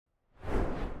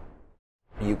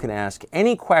you can ask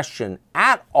any question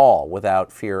at all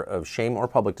without fear of shame or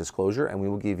public disclosure, and we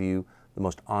will give you the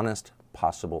most honest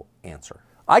possible answer.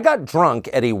 I got drunk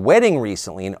at a wedding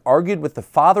recently and argued with the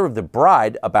father of the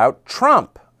bride about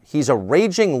Trump. He's a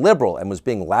raging liberal and was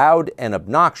being loud and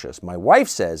obnoxious. My wife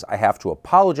says I have to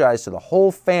apologize to the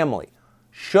whole family.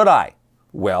 Should I?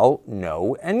 Well,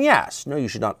 no and yes. No, you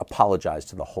should not apologize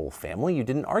to the whole family. You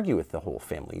didn't argue with the whole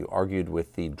family. You argued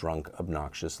with the drunk,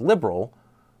 obnoxious liberal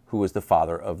who was the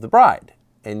father of the bride.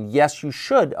 And yes, you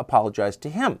should apologize to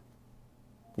him.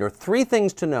 There are three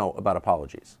things to know about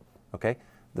apologies, okay?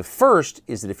 The first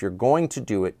is that if you're going to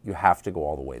do it, you have to go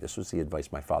all the way. This was the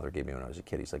advice my father gave me when I was a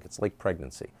kid. He's like, it's like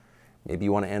pregnancy. Maybe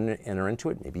you want to enter into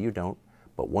it, maybe you don't.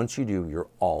 But once you do, you're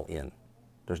all in.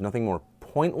 There's nothing more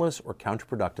pointless or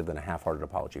counterproductive than a half-hearted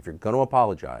apology. If you're going to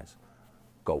apologize,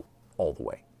 go all the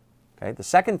way. Okay? The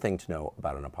second thing to know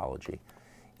about an apology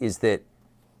is that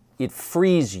it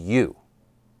frees you.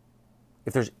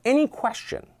 If there's any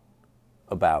question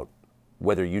about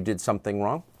whether you did something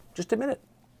wrong, just admit it.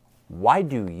 Why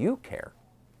do you care?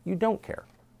 You don't care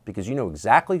because you know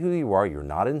exactly who you are. You're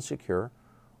not insecure.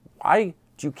 Why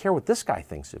do you care what this guy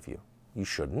thinks of you? You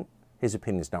shouldn't. His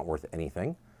opinion is not worth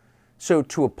anything. So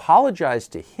to apologize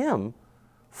to him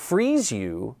frees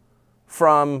you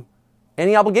from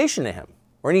any obligation to him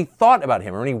or any thought about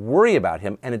him or any worry about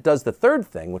him. And it does the third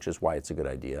thing, which is why it's a good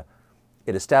idea.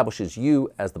 It establishes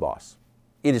you as the boss.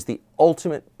 It is the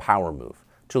ultimate power move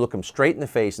to look him straight in the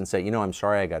face and say, you know, I'm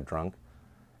sorry I got drunk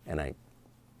and I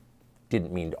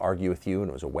didn't mean to argue with you and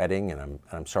it was a wedding and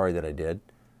I'm sorry that I did.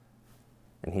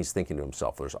 And he's thinking to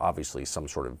himself, there's obviously some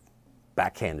sort of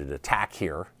backhanded attack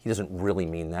here. He doesn't really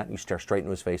mean that. You stare straight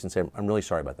into his face and say, I'm really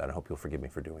sorry about that. I hope you'll forgive me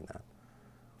for doing that.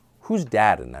 Who's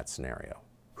dad in that scenario?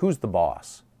 Who's the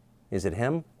boss? Is it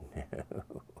him?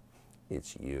 No,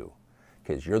 it's you.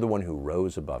 Because you're the one who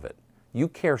rose above it. You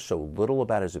care so little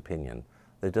about his opinion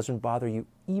that it doesn't bother you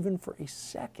even for a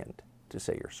second to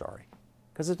say you're sorry.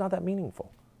 Because it's not that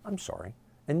meaningful. I'm sorry.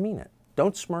 And mean it.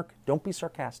 Don't smirk. Don't be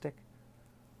sarcastic.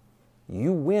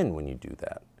 You win when you do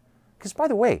that. Because by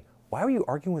the way, why were you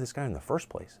arguing with this guy in the first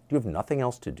place? Do you have nothing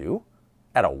else to do?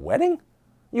 At a wedding?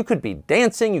 You could be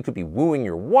dancing, you could be wooing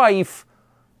your wife,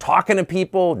 talking to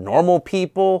people, normal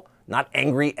people, not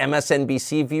angry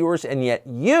MSNBC viewers, and yet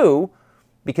you,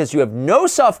 because you have no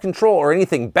self-control or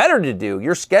anything better to do,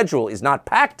 your schedule is not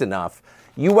packed enough,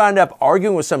 you wound up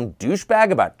arguing with some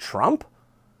douchebag about Trump?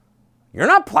 You're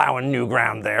not plowing new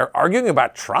ground there, arguing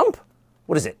about Trump?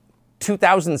 What is it,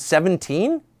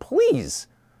 2017? Please.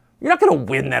 You're not going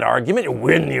to win that argument,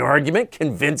 win the argument,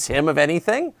 convince him of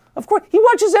anything. Of course, he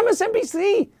watches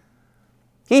MSNBC.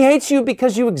 He hates you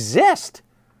because you exist.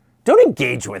 Don't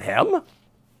engage with him.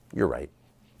 You're right.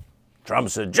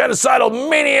 Trump's a genocidal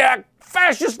maniac,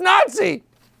 fascist Nazi.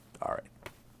 All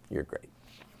right, you're great.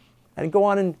 And go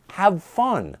on and have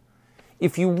fun.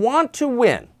 If you want to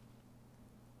win,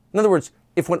 in other words,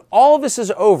 if when all of this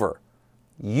is over,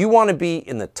 you want to be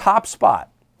in the top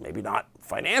spot, maybe not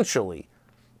financially,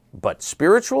 but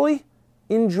spiritually,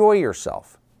 enjoy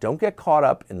yourself. Don't get caught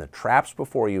up in the traps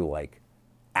before you like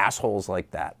assholes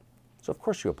like that. So of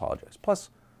course you apologize. Plus,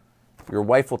 your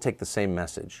wife will take the same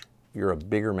message. You're a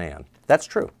bigger man. That's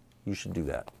true. You should do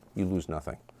that. You lose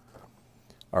nothing.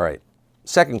 All right.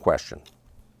 Second question.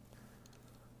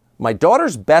 My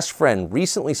daughter's best friend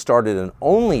recently started an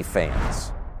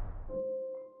OnlyFans